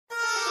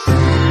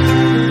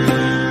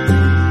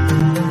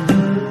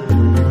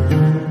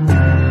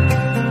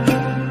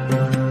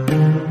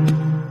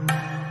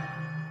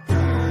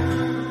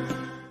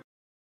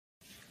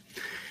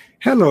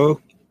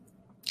Hello,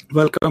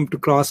 welcome to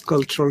Cross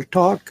Cultural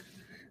Talk.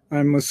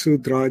 I'm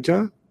Masood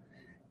Raja,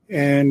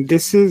 and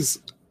this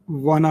is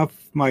one of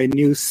my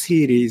new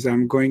series.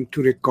 I'm going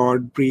to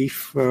record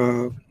brief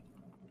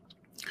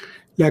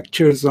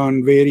lectures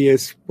on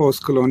various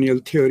post-colonial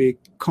theory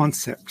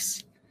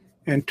concepts.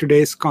 And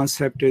today's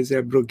concept is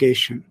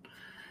abrogation.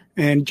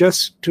 And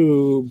just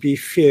to be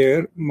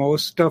fair,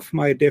 most of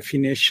my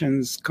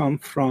definitions come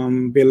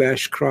from Bill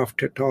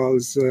Ashcroft et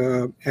al.'s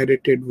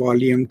edited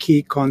volume,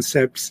 Key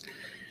Concepts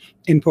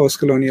in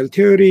Post-Colonial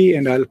Theory,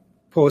 and I'll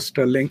post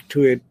a link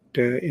to it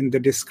in the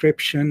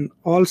description.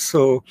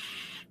 Also,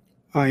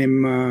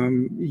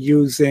 I'm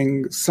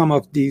using some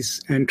of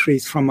these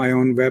entries from my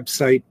own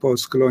website,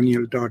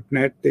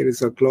 postcolonial.net. There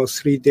is a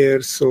glossary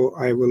there, so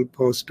I will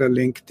post a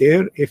link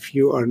there. If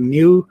you are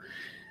new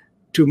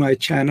to my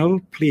channel,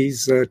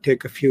 please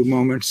take a few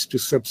moments to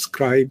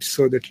subscribe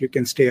so that you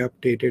can stay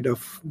updated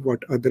of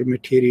what other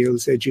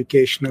materials,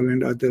 educational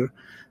and other,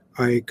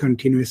 I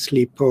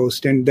continuously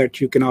post, and that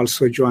you can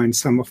also join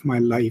some of my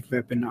live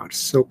webinars.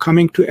 So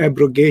coming to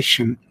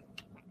abrogation,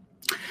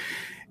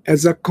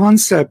 as a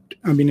concept,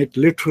 I mean, it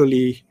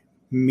literally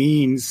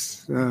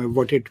means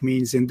what it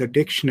means in the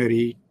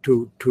dictionary,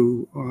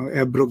 to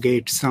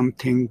abrogate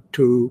something,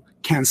 to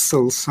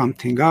cancel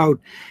something out.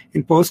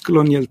 In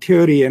post-colonial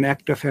theory, an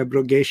act of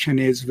abrogation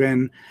is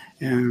when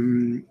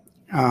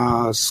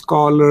a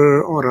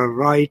scholar or a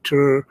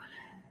writer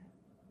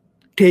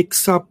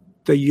takes up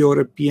the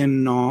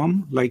European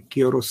norm, like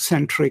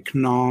Eurocentric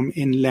norm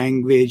in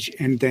language,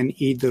 and then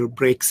either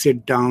breaks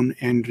it down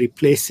and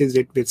replaces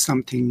it with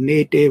something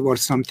native or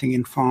something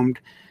informed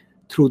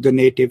through the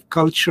native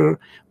culture.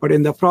 But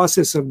in the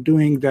process of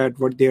doing that,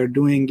 what they are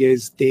doing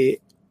is they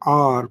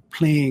are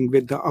playing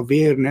with the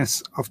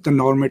awareness of the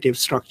normative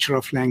structure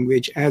of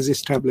language as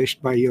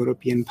established by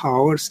European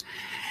powers,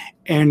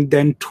 and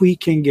then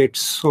tweaking it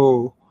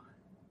so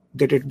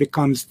that it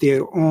becomes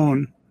their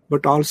own,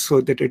 but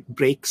also that it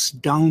breaks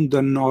down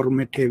the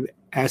normative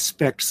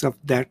aspects of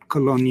that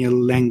colonial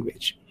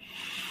language.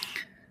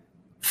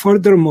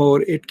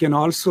 Furthermore, it can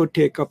also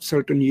take up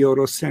certain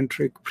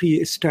Eurocentric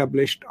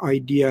pre-established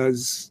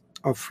ideas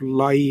of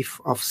life,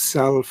 of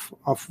self,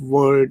 of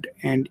world,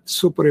 and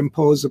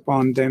superimpose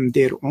upon them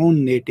their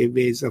own native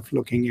ways of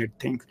looking at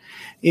things.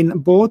 In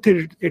both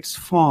its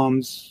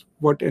forms,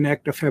 what an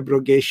act of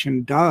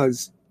abrogation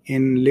does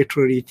in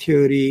literary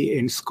theory,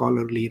 in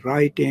scholarly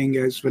writing,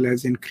 as well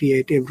as in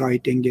creative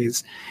writing,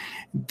 is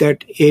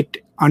that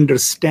it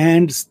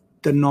understands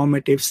the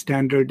normative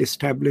standard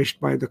established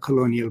by the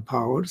colonial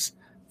powers,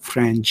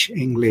 French,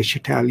 English,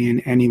 Italian,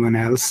 anyone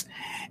else,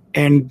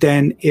 and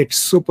then it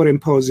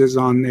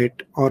superimposes on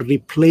it or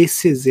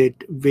replaces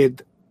it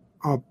with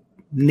a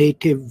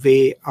native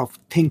way of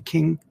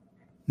thinking,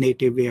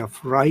 native way of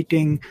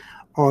writing,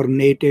 or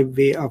native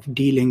way of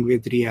dealing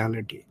with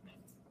reality.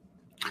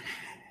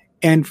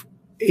 And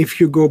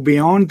if you go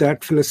beyond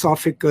that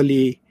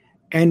philosophically,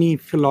 any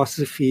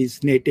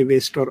philosophies,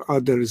 nativist or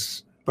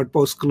others, but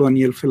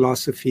post-colonial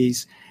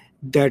philosophies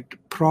that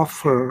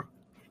proffer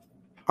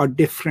a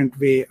different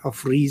way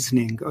of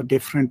reasoning, a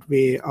different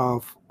way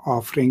of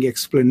offering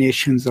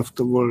explanations of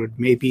the world,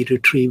 maybe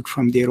retrieved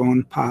from their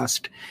own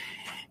past,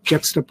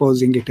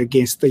 juxtaposing it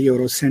against the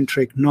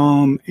Eurocentric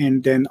norm,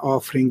 and then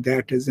offering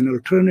that as an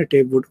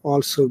alternative would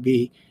also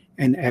be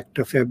an act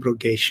of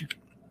abrogation.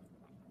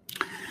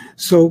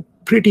 So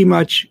pretty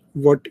much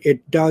what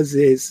it does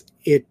is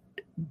it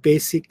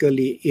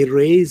basically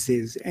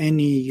erases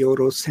any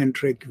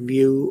Eurocentric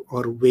view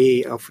or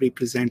way of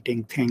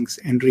representing things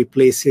and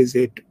replaces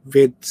it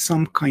with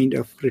some kind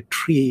of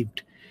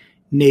retrieved,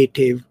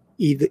 native,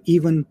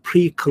 even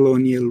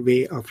pre-colonial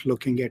way of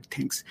looking at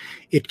things.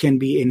 It can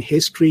be in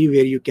history,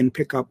 where you can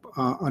pick up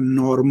a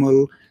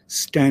normal,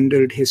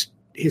 standard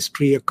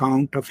history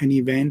account of an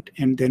event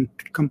and then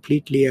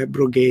completely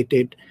abrogate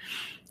it,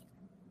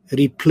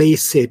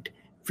 replace it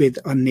with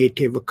a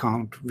native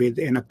account, with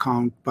an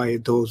account by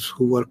those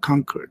who were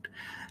conquered.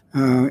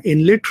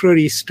 In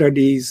literary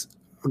studies,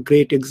 a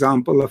great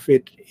example of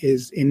it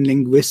is in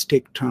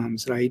linguistic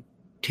terms, right?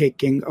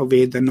 Taking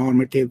away the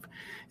normative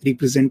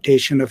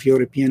representation of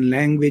European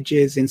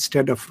languages.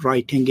 Instead of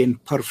writing in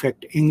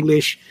perfect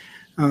English,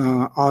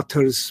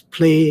 authors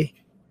play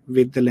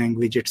with the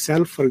language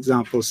itself. For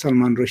example,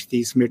 Salman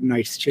Rushdie's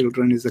Midnight's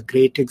Children is a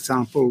great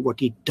example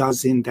what he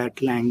does in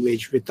that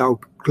language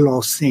without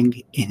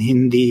glossing in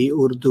Hindi,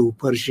 Urdu,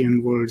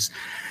 Persian words.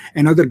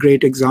 Another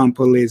great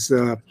example is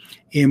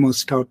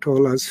Amos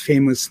Tautola's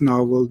famous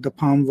novel, The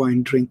Palm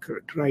Wine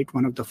Drinker, right?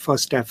 One of the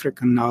first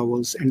African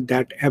novels, and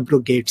that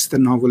abrogates the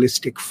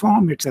novelistic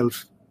form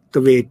itself,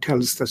 the way it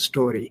tells the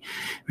story.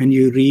 When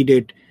you read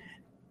it,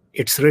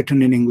 it's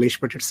written in English,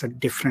 but it's a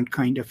different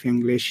kind of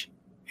English.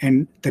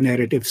 And the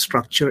narrative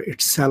structure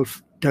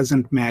itself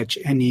doesn't match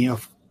any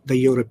of the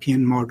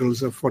European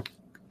models of what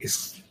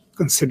is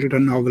considered a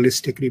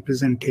novelistic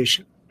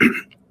representation.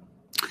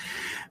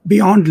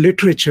 Beyond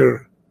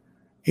literature,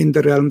 in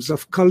the realms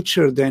of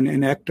culture, then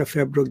an act of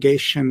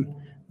abrogation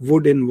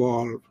would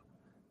involve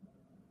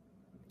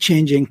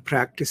changing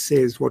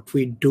practices, what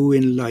we do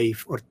in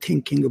life, or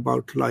thinking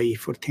about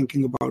life, or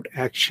thinking about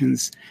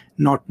actions,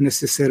 not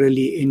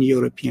necessarily in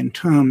European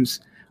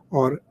terms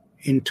or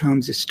in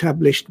terms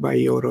established by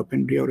Europe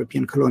and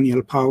European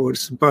colonial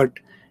powers, but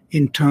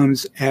in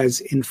terms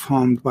as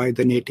informed by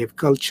the native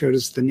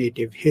cultures, the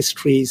native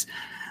histories.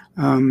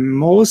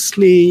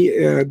 Mostly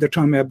the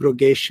term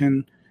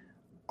abrogation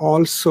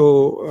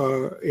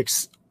also,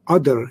 it's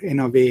other in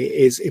a way,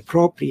 is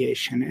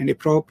appropriation. And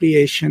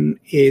appropriation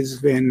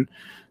is when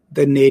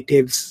the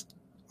natives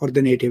or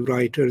the native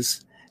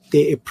writers,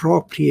 they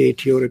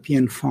appropriate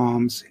European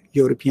forms,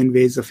 European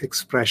ways of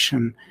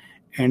expression,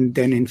 and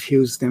then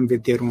infuse them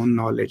with their own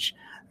knowledge.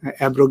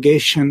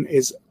 Abrogation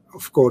is,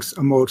 of course,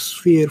 a more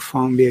sphere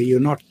form where you're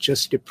not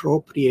just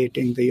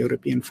appropriating the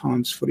European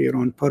forms for your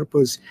own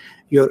purpose,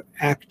 you're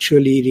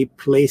actually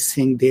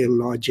replacing their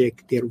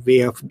logic, their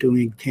way of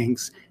doing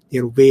things,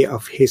 their way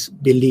of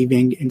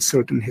believing in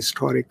certain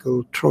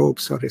historical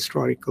tropes or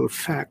historical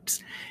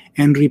facts,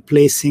 and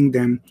replacing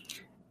them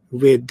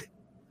with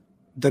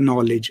the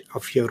knowledge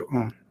of your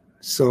own.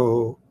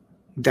 So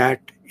that,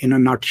 in a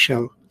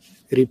nutshell,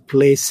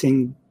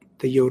 replacing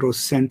the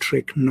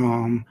Eurocentric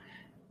norm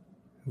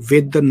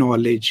with the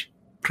knowledge,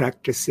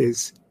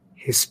 practices,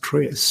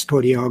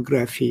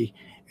 historiography,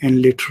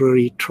 and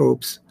literary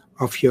tropes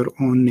of your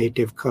own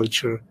native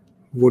culture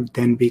would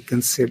then be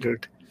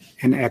considered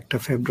an act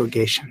of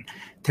abrogation.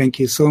 Thank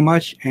you so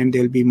much, and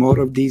there'll be more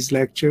of these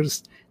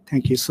lectures.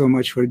 Thank you so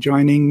much for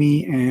joining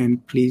me,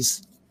 and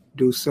please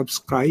do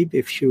subscribe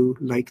if you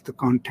like the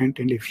content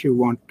and if you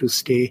want to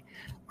stay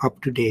up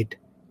to date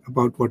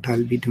about what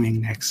I'll be doing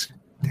next.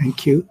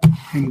 Thank you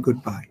and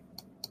goodbye.